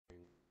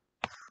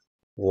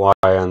why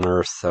on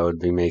earth I would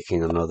be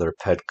making another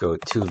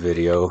Ipetgoat2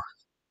 video,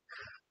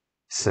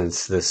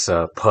 since this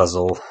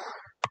puzzle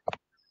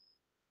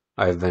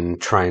I've been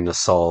trying to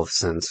solve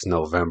since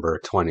November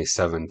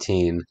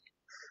 2017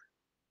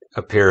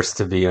 appears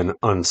to be an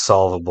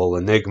unsolvable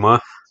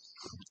enigma.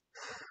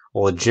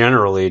 Well,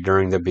 generally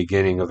during the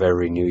beginning of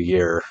every new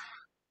year,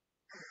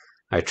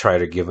 I try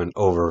to give an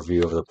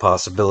overview of the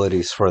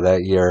possibilities for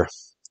that year.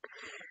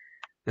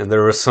 And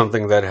there was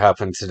something that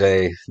happened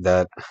today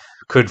that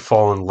could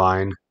fall in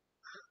line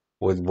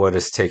with what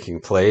is taking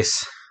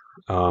place.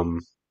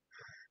 And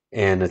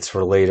it's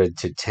related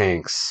to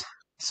tanks,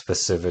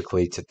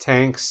 specifically to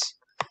tanks,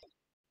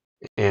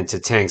 and to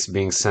tanks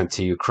being sent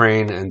to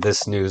Ukraine. And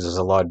this news is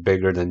a lot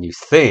bigger than you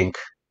think,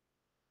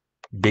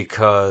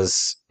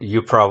 because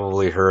you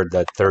probably heard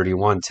that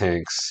 31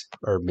 tanks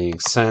are being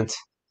sent,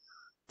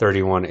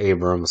 31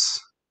 Abrams.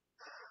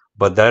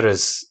 But that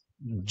is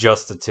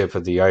just the tip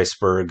of the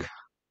iceberg.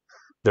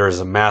 There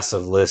is a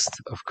massive list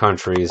of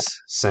countries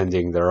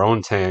sending their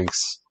own tanks,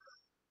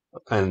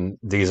 and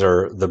these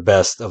are the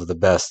best of the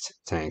best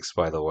tanks,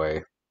 by the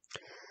way.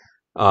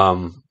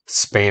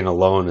 Spain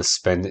alone is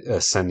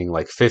sending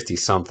like 50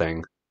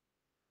 something.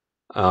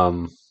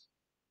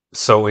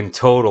 So in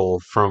total,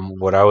 from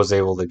what I was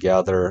able to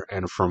gather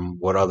and from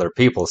what other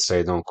people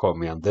say, don't quote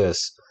me on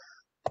this,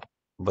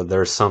 but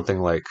there's something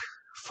like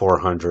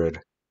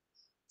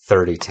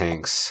 430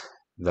 tanks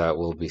that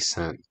will be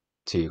sent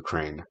to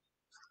Ukraine.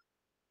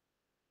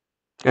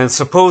 And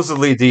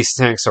supposedly these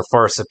tanks are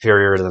far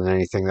superior than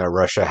anything that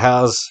Russia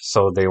has,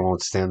 so they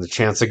won't stand a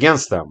chance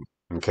against them.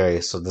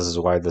 Okay, so this is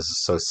why this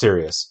is so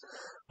serious.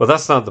 But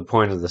that's not the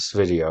point of this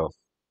video.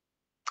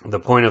 The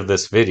point of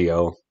this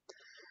video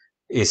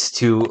is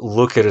to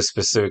look at a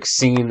specific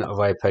scene of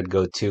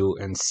Ipetgoat2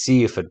 and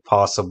see if it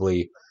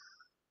possibly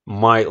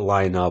might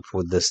line up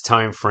with this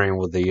time frame,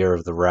 with the year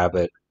of the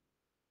rabbit,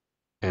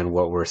 and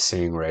what we're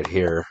seeing right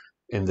here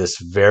in this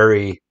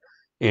very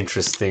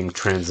interesting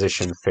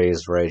transition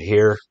phase right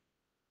here.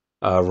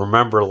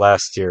 Remember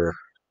last year,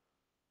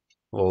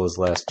 what was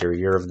last year?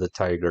 Year of the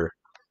Tiger.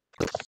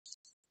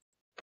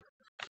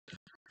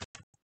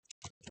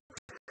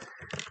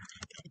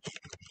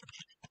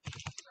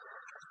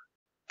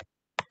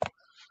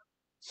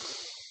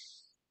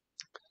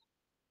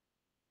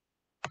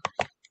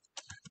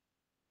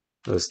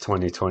 It was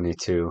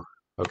 2022.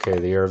 Okay,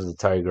 the year of the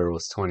tiger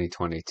was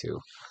 2022.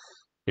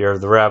 The year of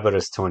the rabbit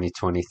is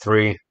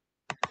 2023.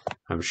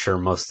 I'm sure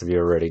most of you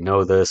already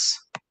know this.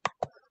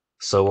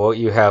 So what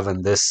you have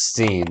in this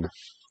scene,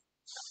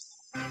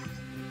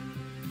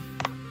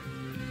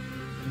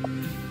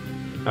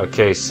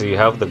 okay, so you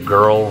have the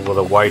girl with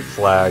a white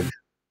flag.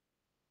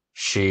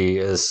 She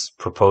is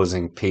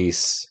proposing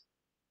peace.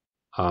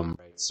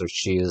 So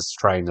she is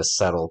trying to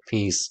settle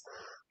peace,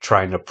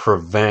 trying to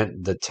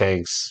prevent the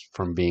tanks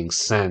from being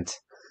sent.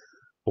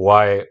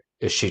 Why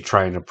is she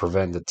trying to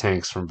prevent the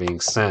tanks from being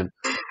sent?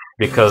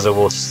 Because it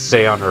will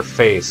say on her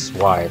face.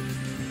 Why?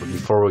 But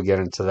before we get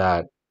into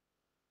that,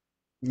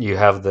 you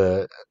have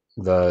the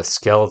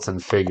skeleton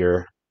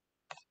figure.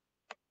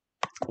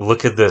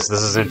 Look at this.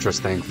 This is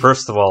interesting.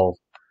 First of all,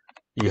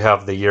 you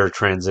have the year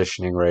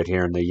transitioning right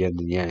here in the yin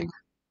and yang.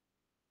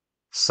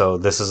 So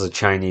this is a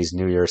Chinese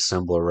New Year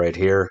symbol right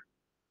here.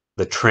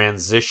 The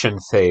transition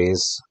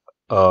phase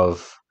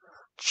of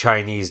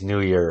Chinese New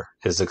Year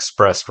is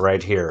expressed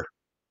right here.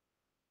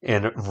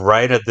 And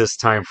right at this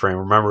time frame,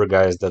 remember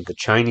guys that the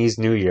Chinese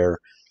New Year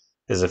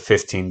is a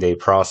 15-day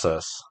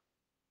process,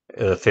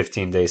 a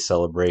 15-day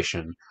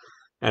celebration.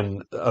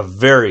 And a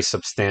very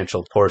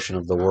substantial portion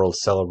of the world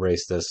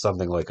celebrates this,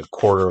 something like a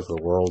quarter of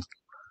the world.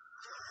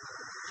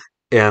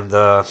 And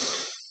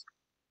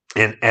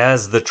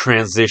as the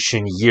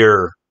transition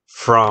year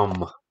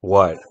from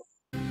what?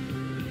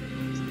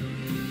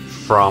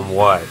 From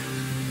what?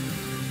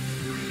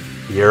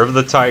 Year of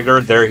the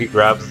tiger, there he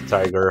grabs the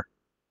tiger.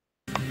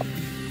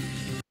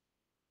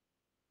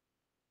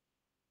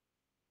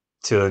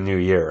 To the new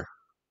year.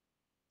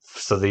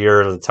 So the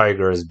year of the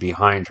tiger is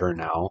behind her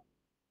now.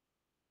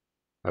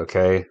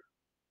 Okay?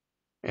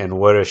 And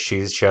what is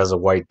she? She has a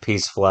white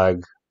peace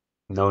flag,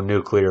 no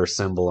nuclear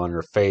symbol on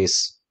her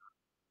face.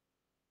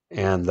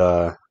 And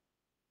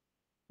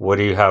what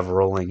do you have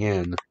rolling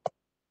in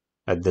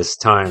at this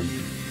time?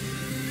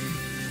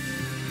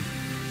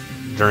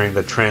 During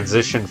the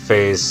transition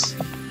phase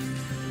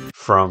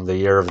from the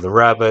year of the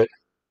rabbit,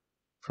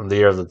 from the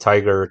year of the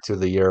tiger to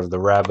the year of the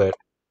rabbit,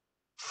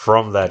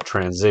 from that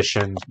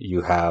transition,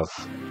 you have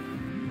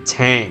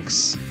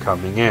tanks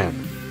coming in.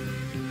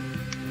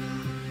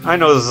 I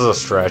know this is a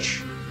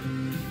stretch.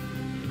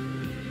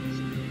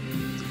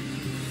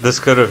 This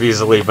could have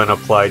easily been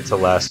applied to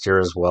last year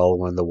as well,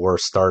 when the war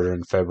started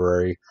in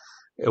February,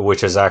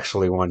 which is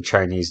actually when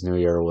Chinese New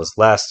Year was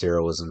last year.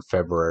 It was in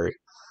February.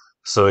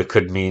 So it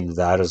could mean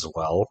that as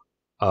well.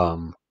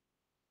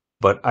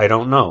 But I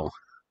don't know.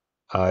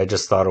 I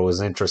just thought it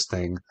was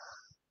interesting.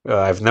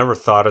 I've never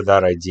thought of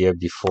that idea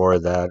before,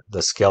 that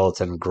the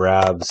skeleton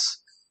grabs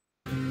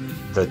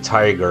the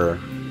tiger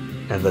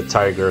and the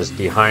tiger is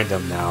behind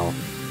him now.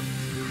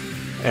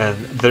 And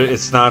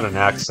it's not an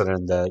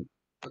accident that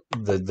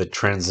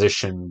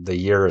the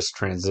year is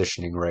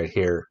transitioning right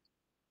here.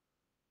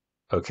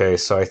 Okay,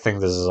 so I think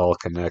this is all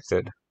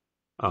connected.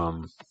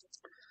 Um,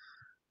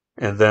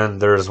 and then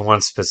there's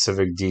one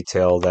specific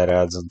detail that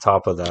adds on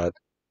top of that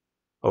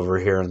over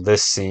here in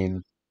this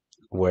scene,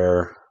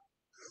 where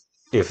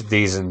if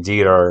these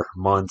indeed are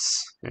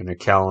months in a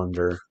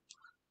calendar,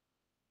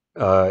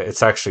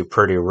 it's actually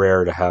pretty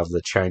rare to have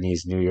the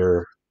Chinese New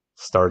Year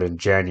start in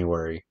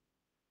January.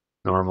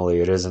 Normally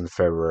it is in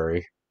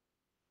February,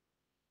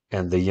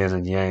 and the yin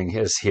and yang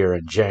is here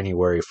in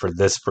January for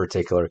this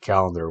particular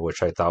calendar,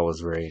 which I thought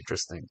was very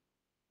interesting.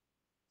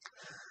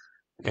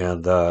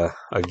 And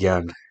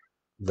again,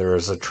 there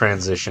is a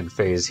transition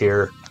phase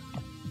here,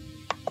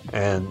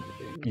 and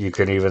you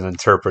can even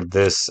interpret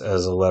this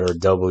as a letter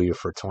W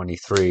for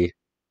 23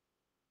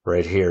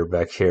 right here,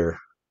 back here,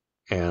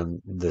 and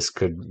this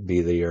could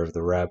be the year of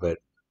the rabbit.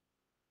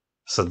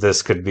 So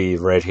this could be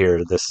right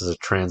here. This is a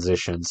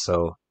transition.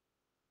 So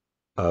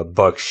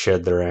bucks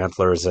shed their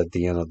antlers at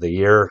the end of the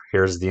year.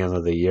 Here's the end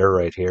of the year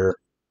right here.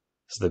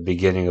 It's the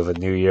beginning of a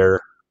new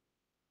year,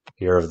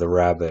 year of the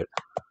rabbit.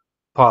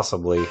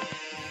 Possibly.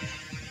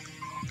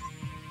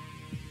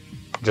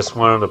 Just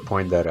wanted to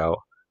point that out.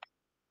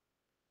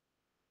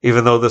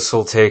 Even though this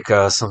will take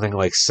something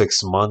like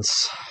 6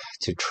 months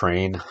to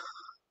train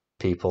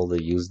people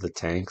to use the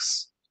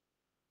tanks,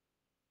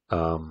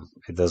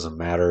 it doesn't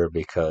matter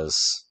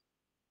because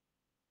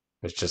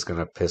it's just going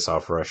to piss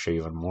off Russia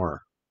even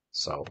more.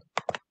 So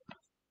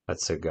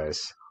that's it,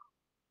 guys.